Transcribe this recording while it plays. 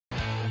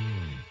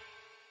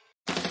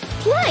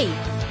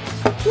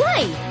right!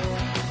 Play!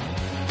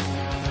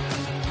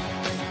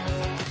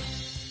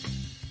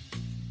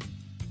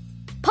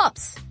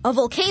 Pups, a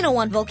volcano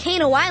on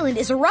Volcano Island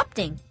is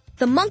erupting.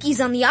 The monkeys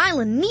on the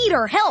island need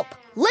our help.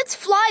 Let's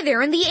fly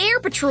there in the air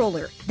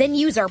patroller, then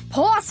use our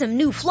pawsome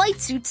new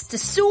flight suits to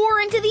soar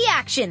into the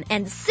action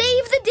and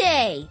save the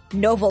day.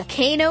 No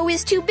volcano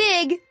is too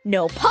big,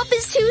 no pup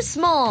is too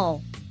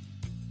small.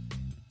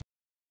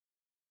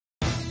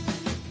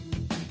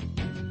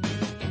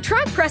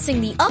 Try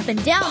pressing the up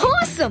and down.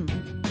 Awesome!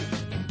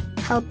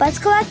 Help us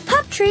collect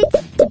pup treats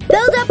to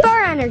build up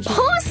our energy.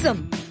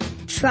 Awesome!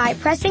 Try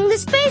pressing the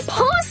space.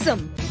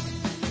 Awesome!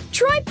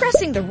 Try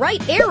pressing the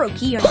right arrow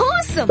key.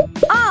 Awesome!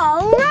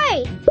 All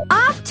right,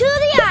 off to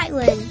the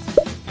island.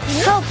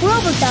 Help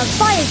Robodog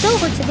fly us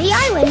over to the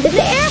island in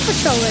the air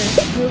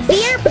patroller. Move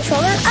the air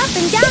patroller up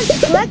and down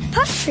to collect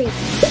pup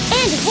treats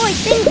and avoid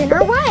things in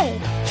our way.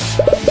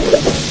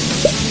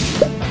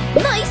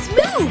 Nice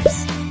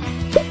moves!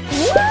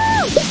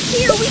 Woo!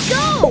 Here we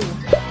go!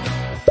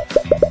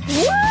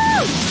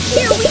 Woo!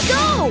 Here we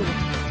go!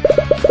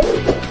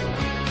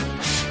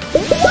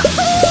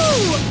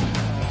 Woohoo!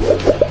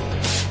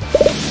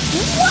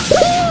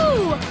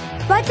 Woohoo!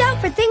 Watch out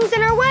for things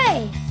in our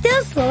way.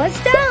 They'll slow us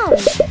down.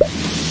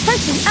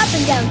 Press the up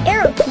and down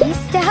arrow keys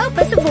to help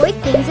us avoid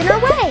things in our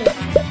way.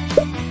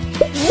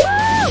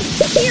 Woo!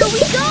 Here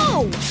we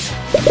go!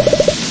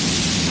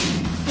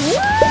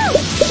 Woo!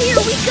 Here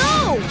we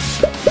go!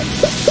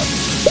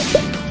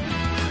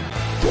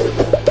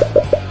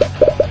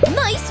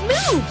 Nice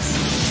moves!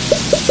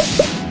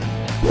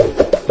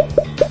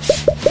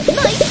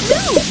 Nice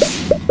moves!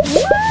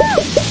 Woo!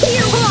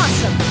 Here,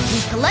 awesome! We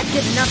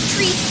collected enough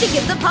treats to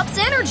give the pups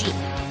energy.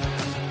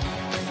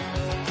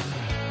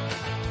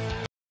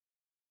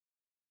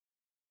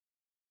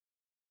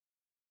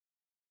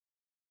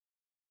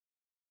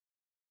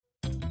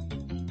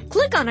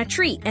 Click on a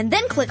treat and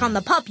then click on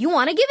the pup you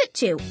want to give it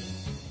to.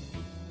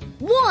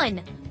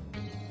 1,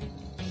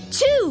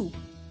 2,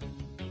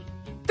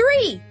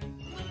 3.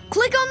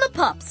 Click on the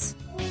pups.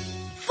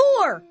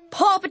 4.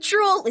 Paw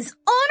Patrol is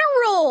on a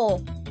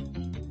roll.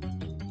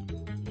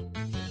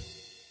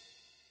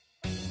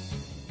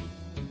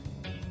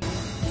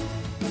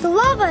 The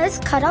lava has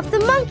cut off the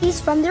monkeys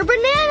from their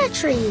banana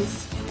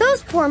trees.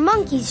 Those poor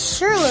monkeys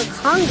sure look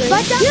hungry.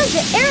 But use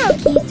the arrow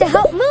keys to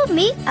help move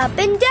me up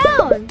and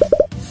down.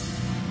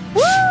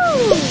 Woo!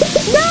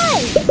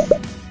 Nice!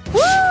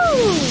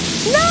 Woo!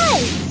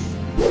 Nice!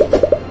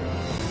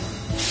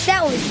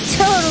 That was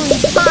totally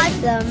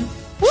awesome.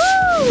 Woo!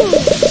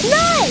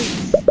 Nice!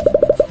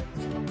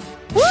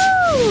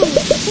 Woo!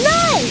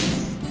 Nice!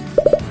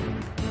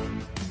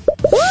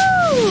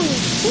 Woo!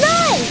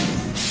 Nice!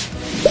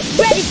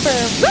 Ready for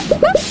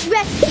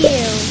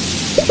rescue!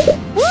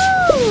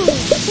 Woo!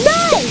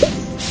 Nice!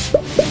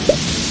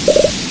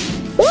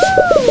 Woo!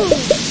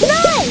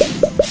 Nice!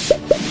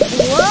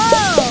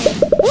 Whoa!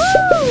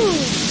 Woo!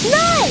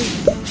 Nice!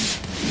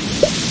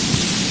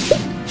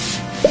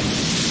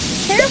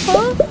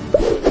 Careful!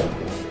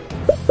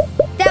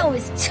 That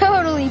was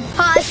totally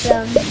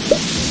awesome!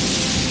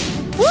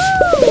 Woo!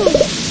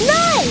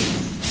 Nice!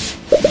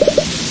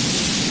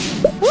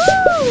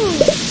 Woo!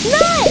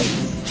 Nice!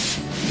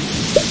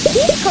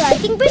 Keep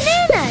collecting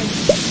bananas!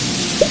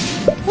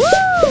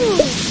 Woo!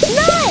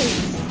 Nice!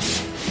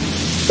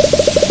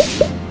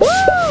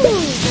 Woo!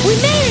 We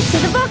made it to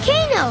the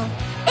volcano!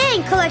 And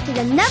collected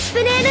enough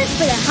bananas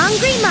for the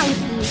hungry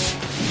monkeys.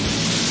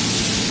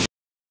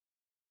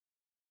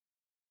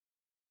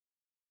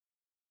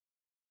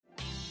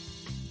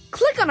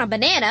 Click on a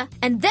banana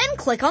and then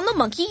click on the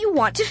monkey you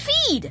want to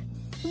feed.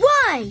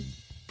 1,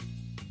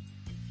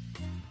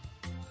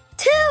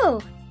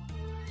 2,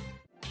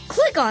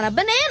 Click on a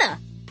banana.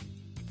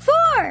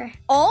 4.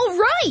 All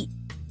right.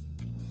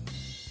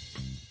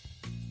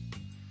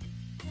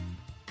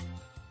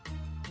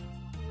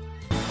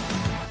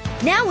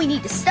 Now we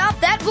need to stop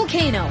that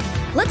volcano.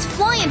 Let's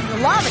fly into the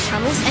lava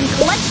tunnels and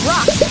collect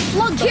rocks.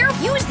 Plug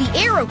careful. Use the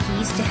arrow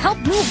keys to help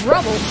move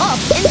rubble up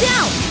and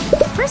down.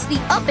 Press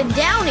the up and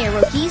down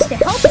arrow keys to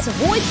help us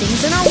avoid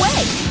things in our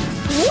way.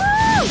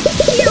 Woo!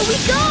 Here we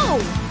go!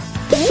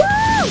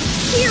 Woo!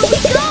 Here we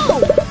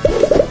go!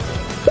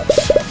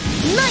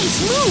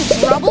 Nice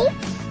move, Rubble!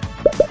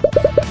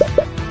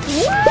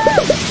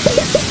 Woo!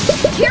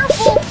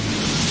 Careful!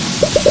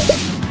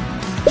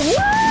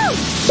 Woo!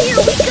 Here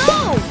we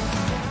go!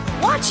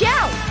 Watch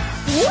out!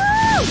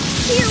 Woo!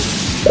 Here!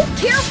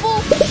 Careful!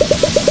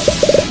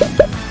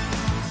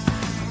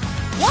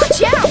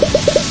 Watch out!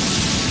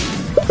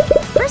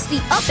 Press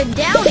the up and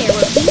down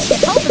arrow keys to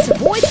help us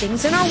avoid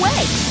things in our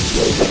way.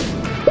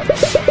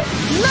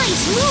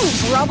 Nice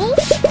move, Rubble!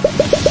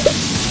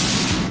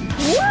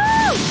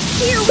 Woo!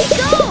 Here we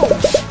go!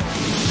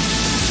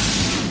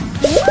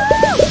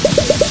 Woo!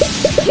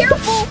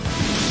 Careful!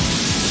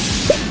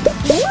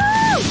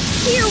 Woo!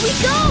 Here we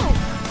go!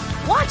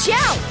 Watch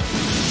out!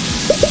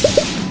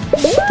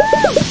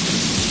 Woo!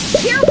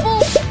 Careful!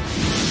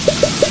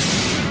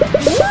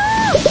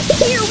 Woo!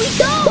 Here we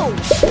go!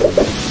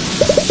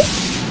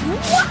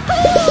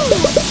 Woohoo!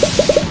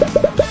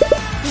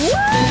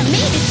 Woo!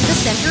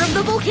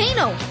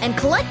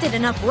 collected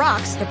enough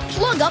rocks to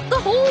plug up the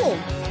hole.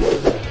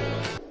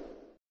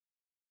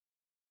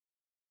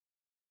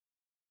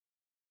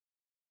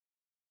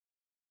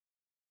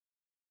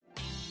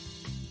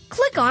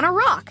 Click on a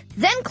rock,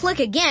 then click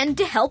again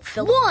to help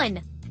fill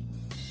 1,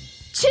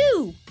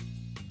 2,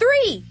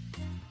 3,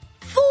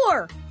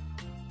 4,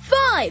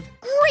 5.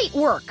 Great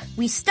work!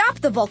 We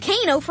stopped the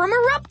volcano from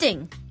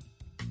erupting.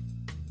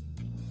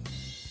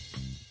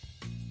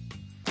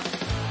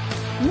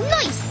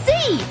 Nice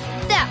save!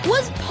 That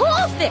was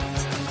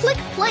perfect! Click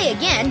play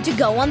again to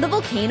go on the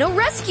volcano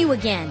rescue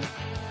again.